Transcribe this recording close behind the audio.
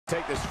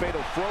take this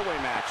fatal four-way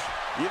match.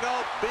 You know,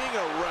 being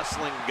a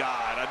wrestling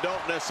god, I don't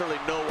necessarily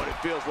know what it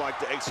feels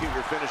like to execute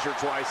your finisher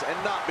twice and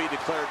not be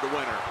declared the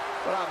winner.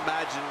 But I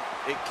imagine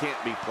it can't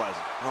be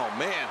pleasant. Oh,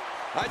 man.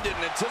 I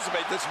didn't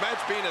anticipate this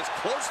match being as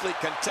closely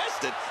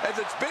contested as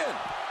it's been.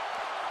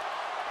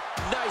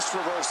 Nice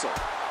reversal.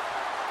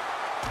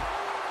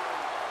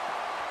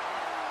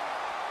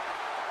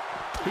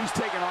 He's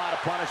taking a lot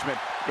of punishment.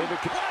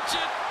 Watch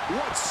it!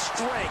 What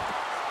strength.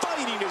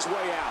 Fighting his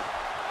way out.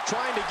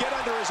 Trying to get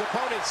under his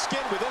opponent's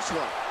skin with this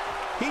one.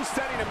 He's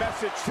sending a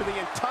message to the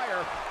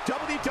entire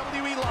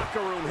WWE locker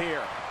room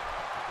here.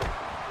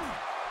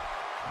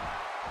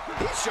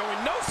 He's showing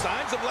no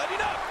signs of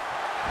letting up.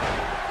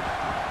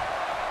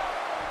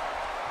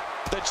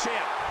 The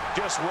champ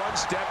just one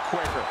step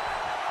quicker.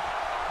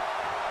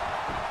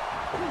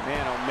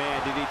 Man, oh man,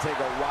 did he take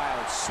a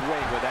wild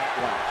swing with that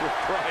one.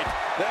 Right,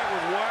 that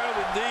was wild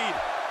indeed.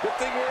 Good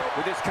thing we're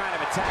with this kind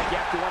of attack, you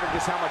have to wonder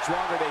just how much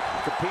longer they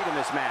can compete in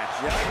this match.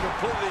 Yeah, I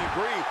completely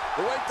agree.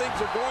 The way things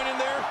are going in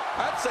there,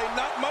 I'd say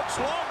not much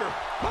longer.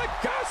 My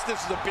gosh, this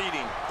is a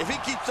beating. If he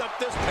keeps up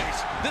this pace,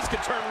 this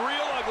could turn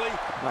real ugly.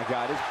 My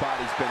God, his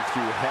body's been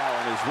through hell,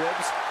 and his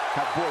ribs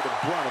have bore the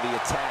brunt of the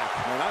attack.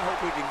 And I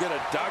hope we can get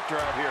a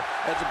doctor out here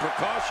as a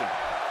precaution.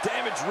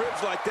 Damaged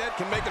ribs like that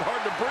can make it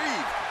hard to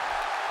breathe.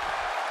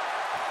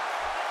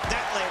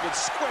 That landed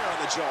square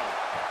on the jaw.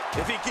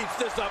 If he keeps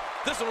this up,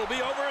 this one will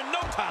be over in no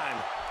time.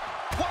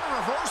 What a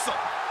reversal.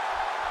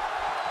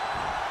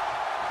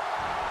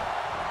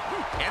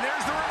 And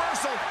there's the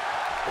reversal.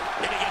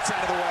 And he gets out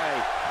of the way.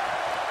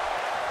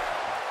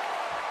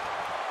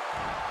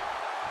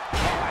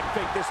 Oh, I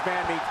think this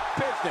man means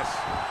business.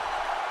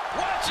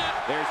 Watch it.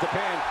 There's the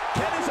pin.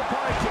 Can his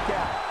opponent kick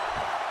out?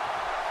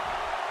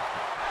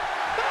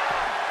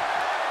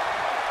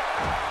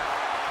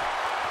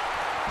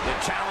 The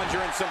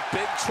challenger in some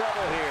big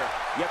trouble here.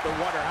 You have to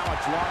wonder how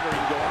much longer he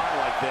can go on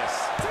like this.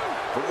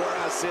 From where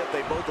I sit,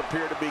 they both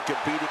appear to be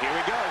competing. Here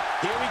we go.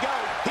 Here we go.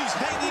 He's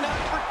hanging on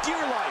for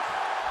dear life.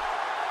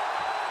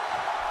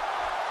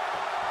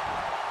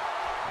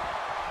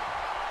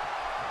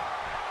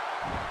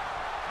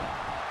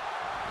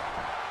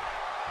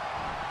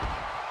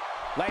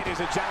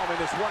 Ladies and gentlemen,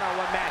 this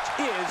one-on-one match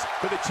is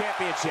for the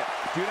championship.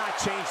 Do not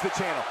change the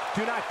channel.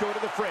 Do not go to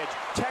the fridge.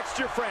 Text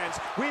your friends.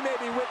 We may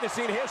be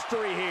witnessing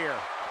history here.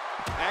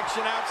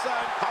 Action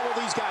outside. How will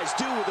these guys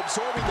do with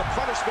absorbing the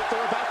punishment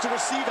they're about to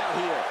receive out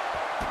here?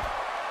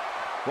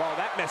 Well,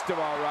 that missed him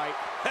all right.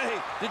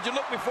 Hey, did you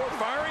look before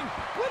firing?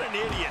 What an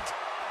idiot.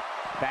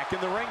 Back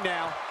in the ring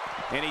now,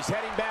 and he's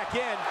heading back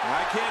in.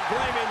 I can't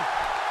blame him.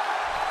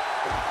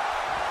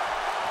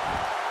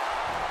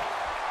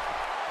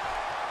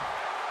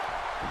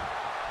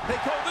 Hey,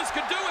 Cole, this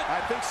could do it. I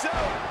think so.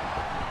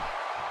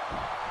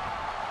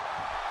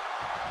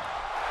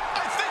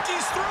 I think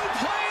he's through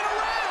playing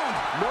around.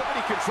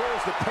 Nobody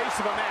controls the pace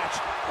of a match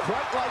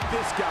quite like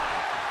this guy.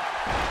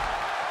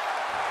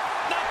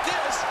 Not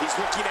this. He's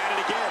looking at it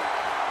again.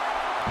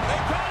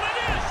 Hey, Cole, it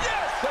is.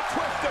 Yes. The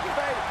twist of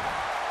fate.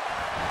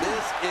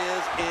 This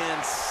is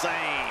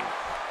insane.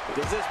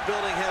 Does this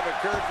building have a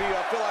curfew?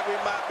 I feel like we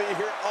might be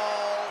here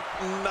all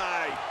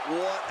night.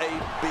 What a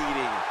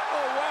beating.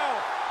 Oh, wow.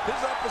 His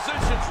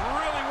opposition's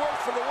really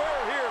worked for the wear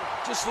here.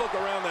 Just look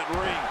around that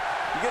ring.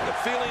 You get the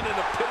feeling in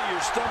the pit of your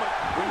stomach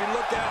when you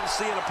look down and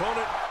see an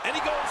opponent, and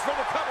he goes for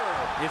the cover.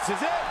 This is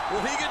it.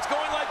 When he gets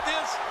going like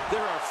this, there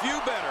are few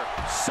better.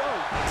 So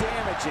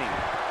damaging.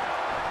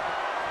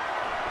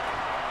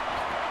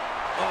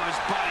 Oh, his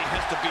body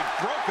has to be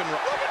broken.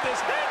 Look at this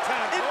hand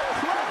time.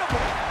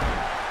 Incredible.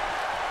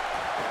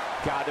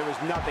 God, there was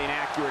nothing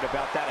accurate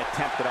about that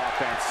attempted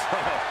offense.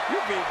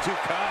 You're being too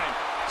kind.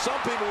 Some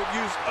people would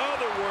use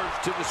other words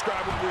to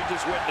describe what we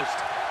just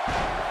witnessed.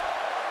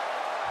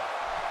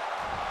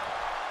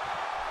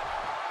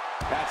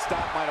 That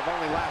stop might have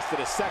only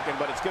lasted a second,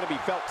 but it's going to be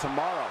felt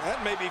tomorrow.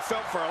 That may be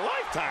felt for a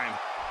lifetime.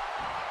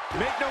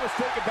 Make no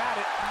mistake about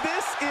it,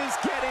 this is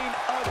getting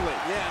ugly.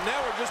 Yeah,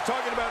 now we're just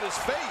talking about his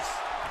face.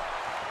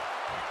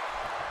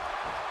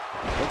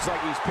 Looks like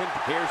he's pinned.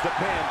 Here's the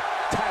pin.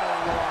 Title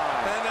on the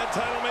line. And that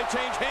title may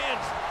change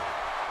hands.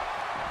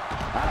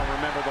 I don't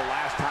remember the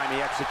last time he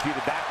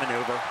executed that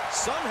maneuver.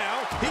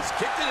 Somehow, he's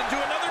kicked it into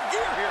another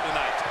gear here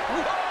tonight.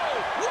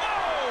 Whoa! Whoa!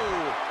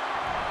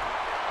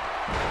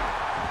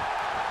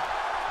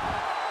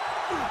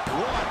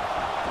 One.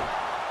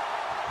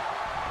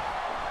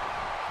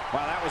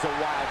 Wow, that was a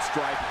wild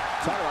strike.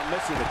 Title on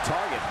missing the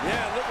target.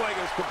 Yeah, it looked like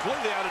it was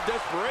completely out of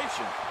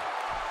desperation.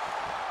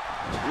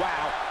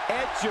 Wow,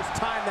 Edge just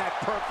timed that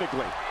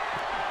perfectly.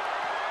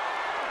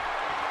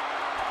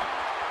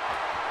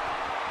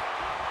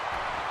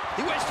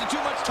 He wasted too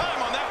much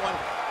time on that one.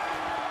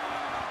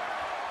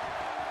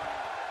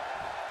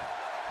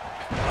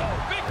 Oh,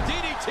 big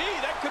DDT.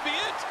 That could be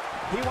it.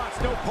 He wants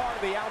no part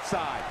of the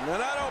outside. And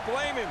I don't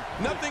blame him.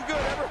 Nothing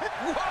good ever.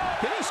 Whoa!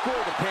 Can he score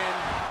the pin?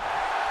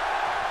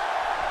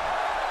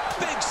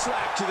 Big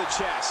slap to the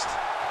chest.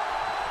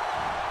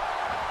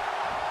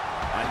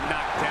 A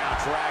knockdown,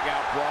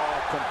 drag-out brawl,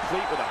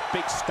 complete with a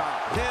big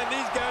stomp. Man,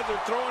 these guys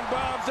are throwing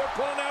bombs. They're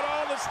pulling out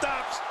all the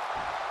stops.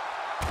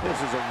 This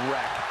is a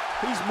wreck.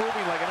 He's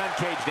moving like an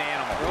uncaged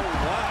animal. Oh,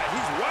 my.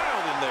 He's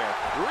wild in there.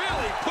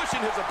 Really pushing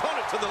his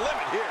opponent to the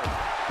limit here.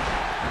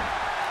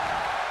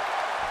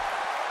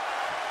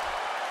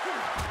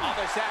 All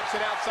this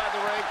action outside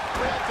the ring.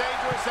 Real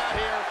dangerous out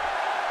here.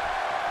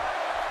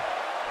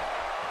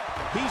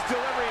 He's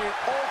delivering an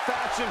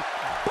old-fashioned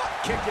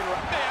butt-kicking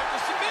right. They have to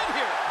submit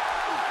here.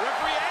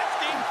 Referee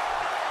asking.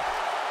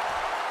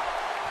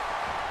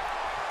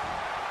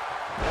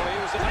 Oh, he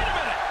was... Wait a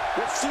minute.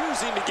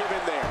 Refusing to give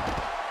in there.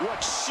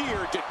 What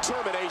sheer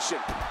determination.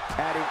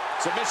 Adding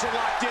Submission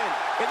locked in,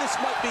 and this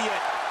might be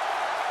it.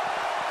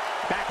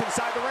 back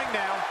inside the ring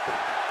now.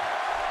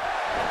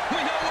 We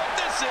know what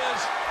this is.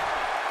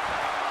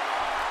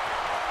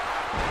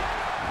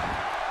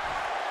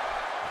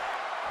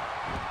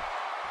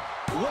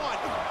 One.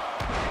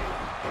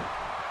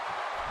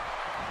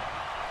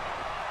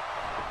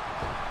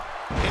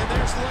 And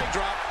there's the leg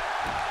drop.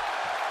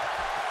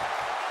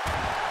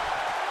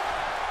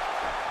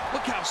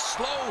 Look how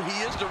slow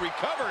he is to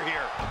recover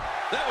here.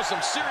 That was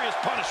some serious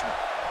punishment.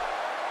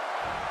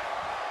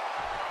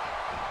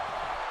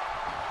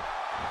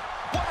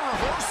 What a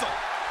reversal.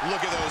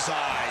 Look at those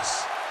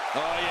eyes.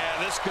 Oh,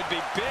 yeah, this could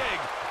be big.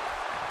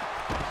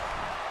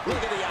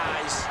 Look at the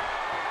eyes.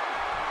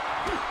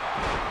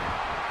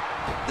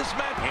 This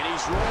man... And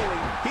he's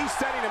rolling. He's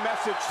sending a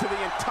message to the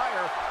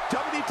entire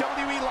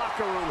WWE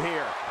locker room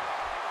here.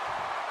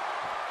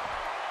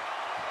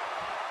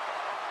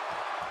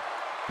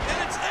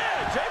 And it's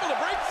Edge able to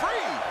break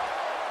free.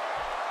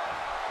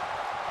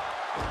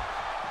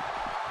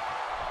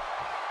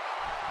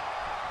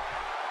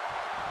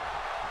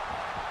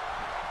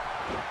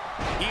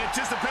 He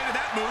anticipated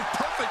that move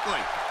perfectly.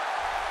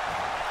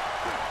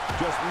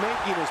 Just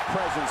making his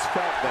presence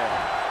felt there.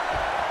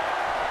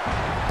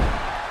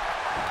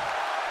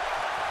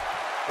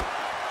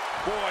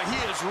 Boy, he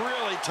is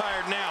really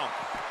tired now.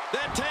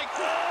 That tank...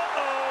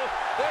 Uh-oh!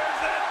 There's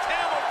that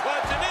camel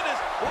clutch, and it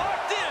is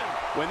locked in.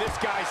 When this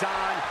guy's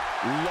on,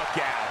 look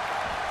out.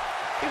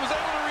 He was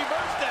able to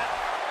reverse that.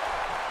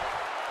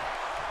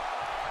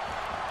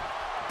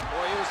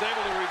 Boy, he was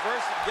able to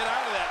reverse it and get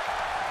out of that.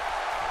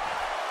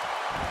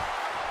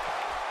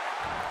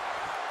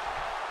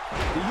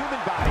 The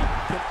human body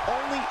can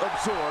only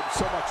absorb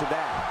so much of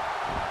that.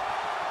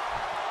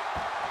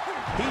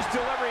 He's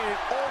delivering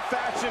an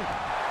old-fashioned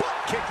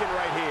butt-kicking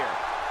right here.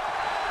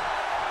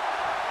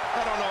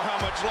 I don't know how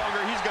much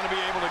longer he's going to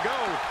be able to go.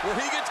 When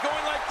he gets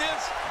going like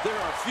this, there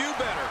are a few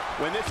better.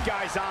 When this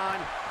guy's on,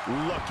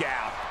 look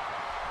out.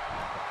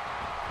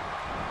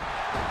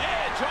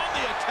 Edge on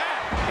the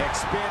attack.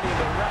 Expanding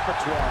the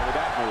repertoire with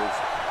that move.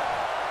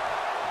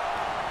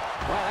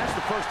 Well, that's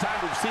the first time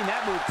we've seen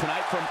that move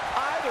tonight from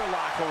either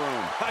locker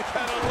room. I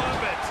kind of love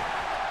it.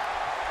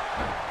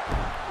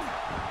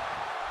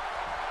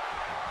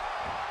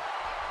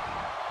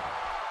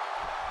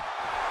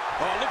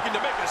 Oh, looking to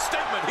make a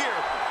statement here.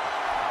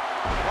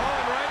 Oh,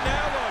 and right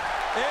now, look,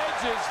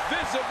 Edge is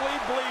visibly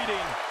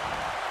bleeding.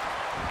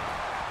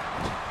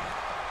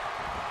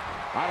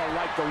 I don't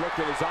like the look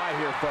in his eye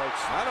here,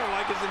 folks. I don't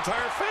like his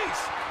entire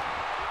face.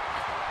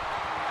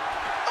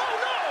 Oh,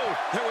 no!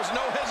 There was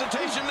no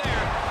hesitation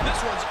there.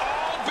 This one's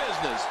all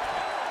business.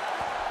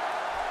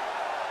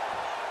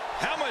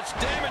 How much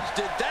damage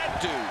did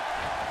that do?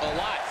 A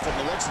lot from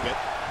the looks of it.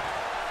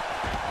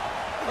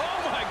 Oh,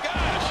 my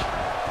gosh!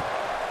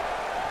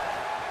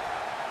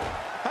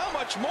 How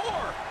much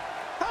more?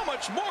 How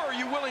much more are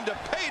you willing to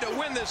pay to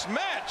win this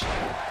match?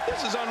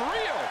 This is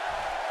unreal.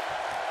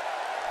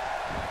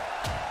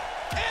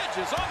 Edge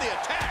is on the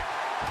attack.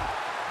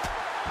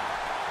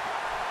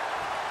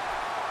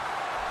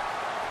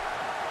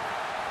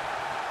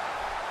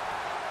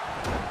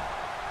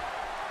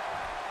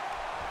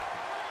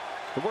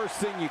 The worst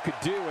thing you could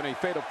do in a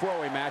fatal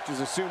four-way match is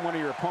assume one of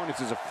your opponents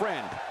is a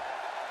friend.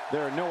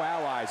 There are no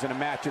allies in a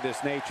match of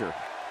this nature.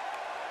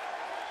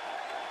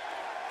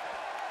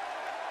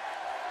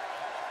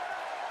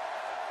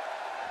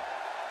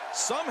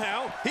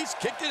 Somehow, he's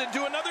kicked it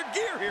into another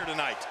gear here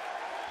tonight.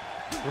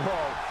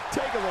 Whoa,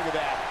 take a look at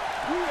that.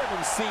 We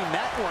haven't seen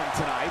that one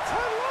tonight.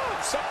 I love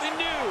something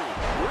new.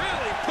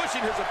 Really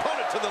pushing his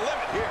opponent to the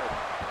limit here.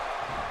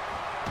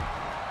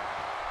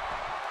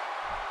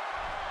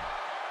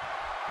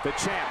 The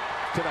champ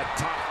to the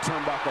top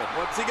turnbuckle.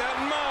 What's he got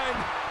in mind?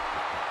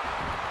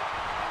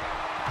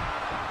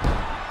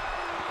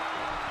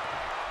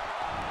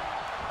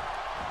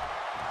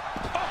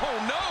 Oh,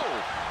 no!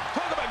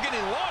 Talk about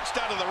getting launched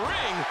out of the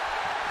ring.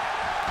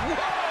 Whoa!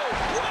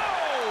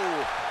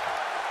 Whoa!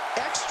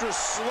 Extra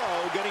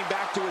slow getting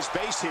back to his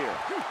base here.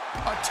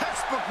 A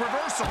textbook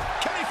reversal.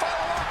 Can he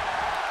follow up?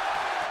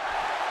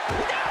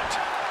 Look out!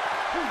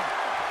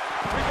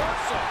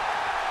 Reversal.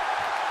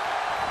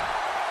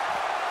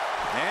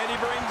 And he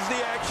brings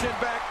the action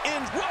back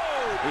in.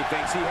 Whoa! He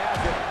thinks he has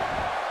it.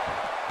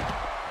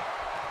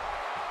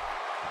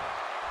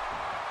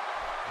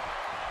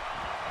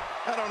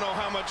 I don't know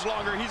how much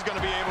longer he's going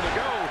to be able to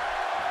go.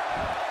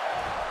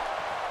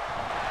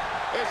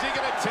 Is he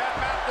going to tap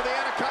out to the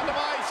Anaconda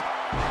Mice?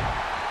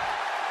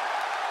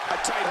 A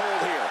tight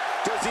hold here.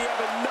 Does he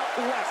have enough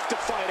left to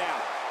fight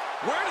out.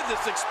 Where did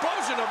this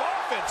explosion of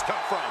offense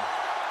come from?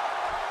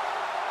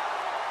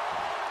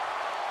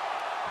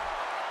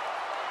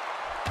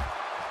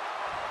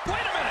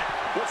 Wait a minute!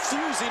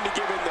 Refusing to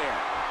give in there.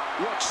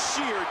 What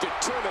sheer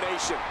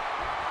determination.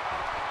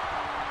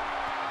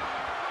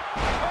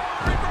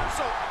 Oh,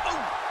 reversal!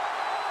 Oh.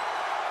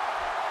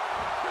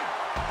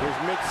 His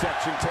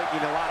midsection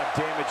taking a lot of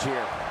damage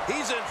here.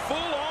 He's in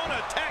full-on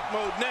attack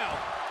mode now.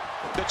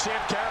 The champ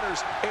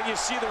counters, and you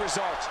see the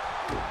result.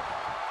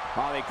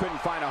 Oh, they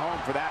couldn't find a home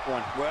for that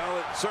one. Well,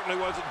 it certainly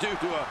wasn't due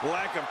to a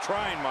lack of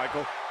trying,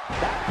 Michael.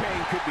 That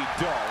pain could be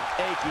dull,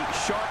 achy,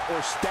 sharp,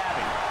 or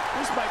stabbing.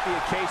 This might be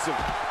a case of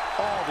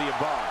all the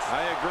above.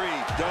 I agree.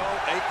 Dull,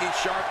 achy,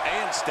 sharp,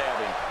 and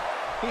stabbing.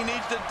 He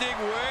needs to dig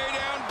way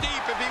down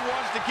deep if he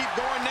wants to keep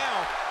going now.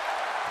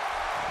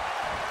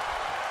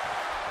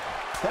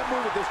 That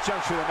move at this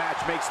juncture of the match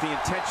makes the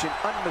intention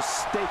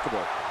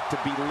unmistakable to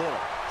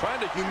belittle.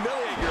 Trying to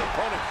humiliate your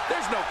opponent.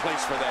 There's no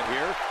place for that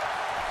here.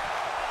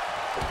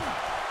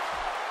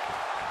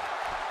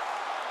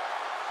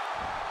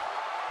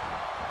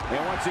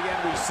 And once again,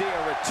 we see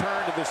a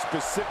return to the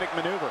specific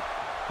maneuver.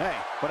 Hey,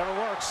 whatever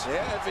works.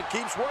 Yeah, if it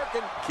keeps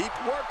working, keep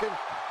working.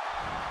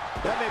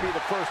 That may be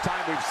the first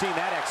time we've seen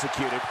that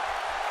executed.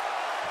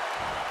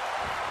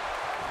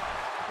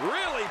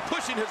 Really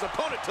pushing his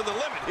opponent to the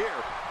limit here.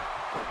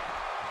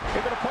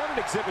 If an opponent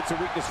exhibits a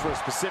weakness for a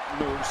specific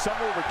move, some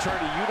will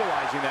return to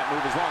utilizing that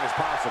move as long as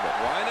possible.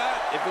 Why not?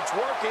 If it's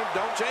working,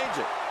 don't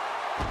change it.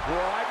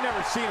 Well, I've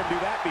never seen him do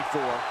that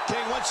before.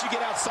 King, once you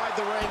get outside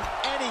the ring,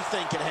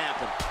 anything can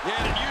happen. Yeah,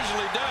 and it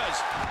usually does.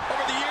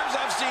 Over the years,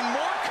 I've seen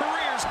more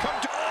careers come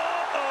to...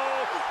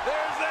 Uh-oh!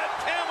 There's that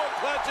camel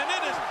clutch, and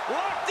it is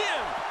locked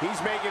in.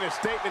 He's making a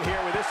statement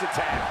here with this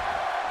attack.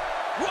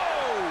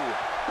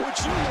 Whoa! Would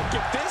you look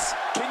at this?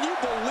 Can you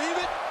believe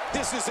it?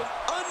 This is an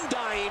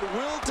undying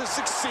will to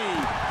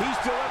succeed. He's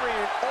delivering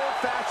an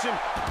old-fashioned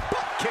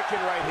butt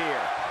kicking right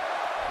here.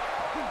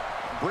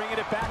 Bringing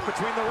it back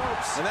between the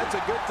ropes. And that's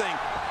a good thing.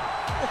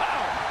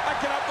 Wow! I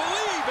cannot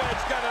believe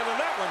Edge got out of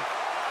that one.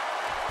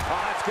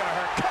 Oh, that's going to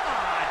hurt. Come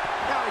on!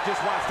 Now he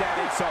just wants to add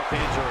insult to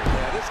injury.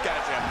 Yeah, this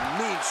guy's a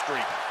mean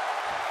streak.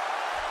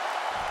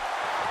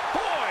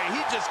 Boy,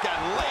 he just got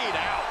laid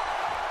out.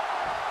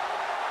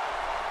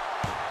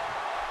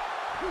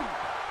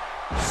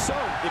 So,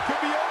 it could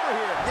be over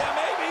here. Yeah,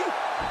 maybe.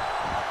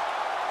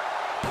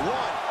 1,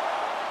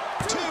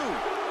 2,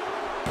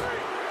 3.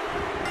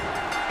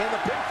 And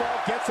the pinfall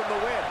gets him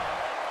the win.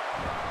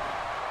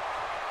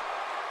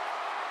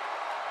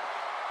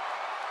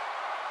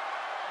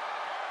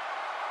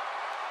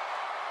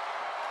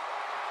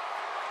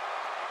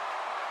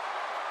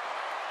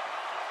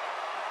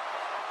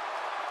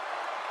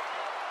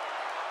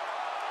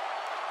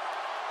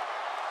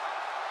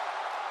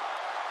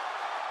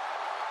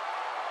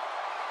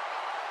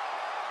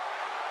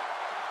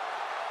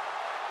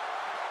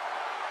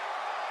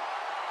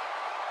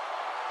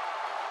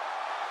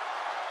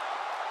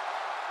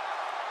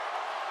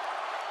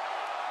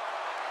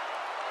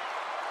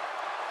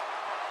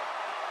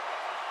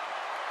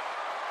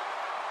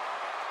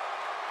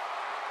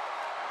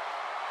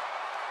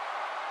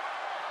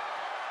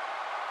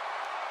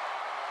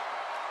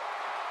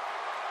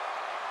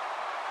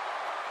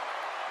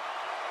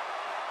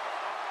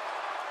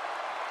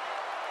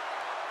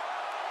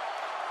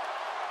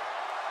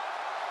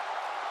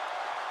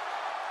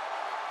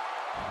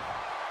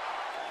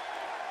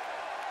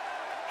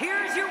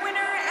 Here's your winner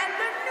and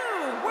the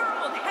new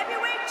World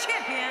Heavyweight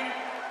Champion,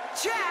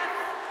 Jeff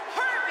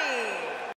Harvey.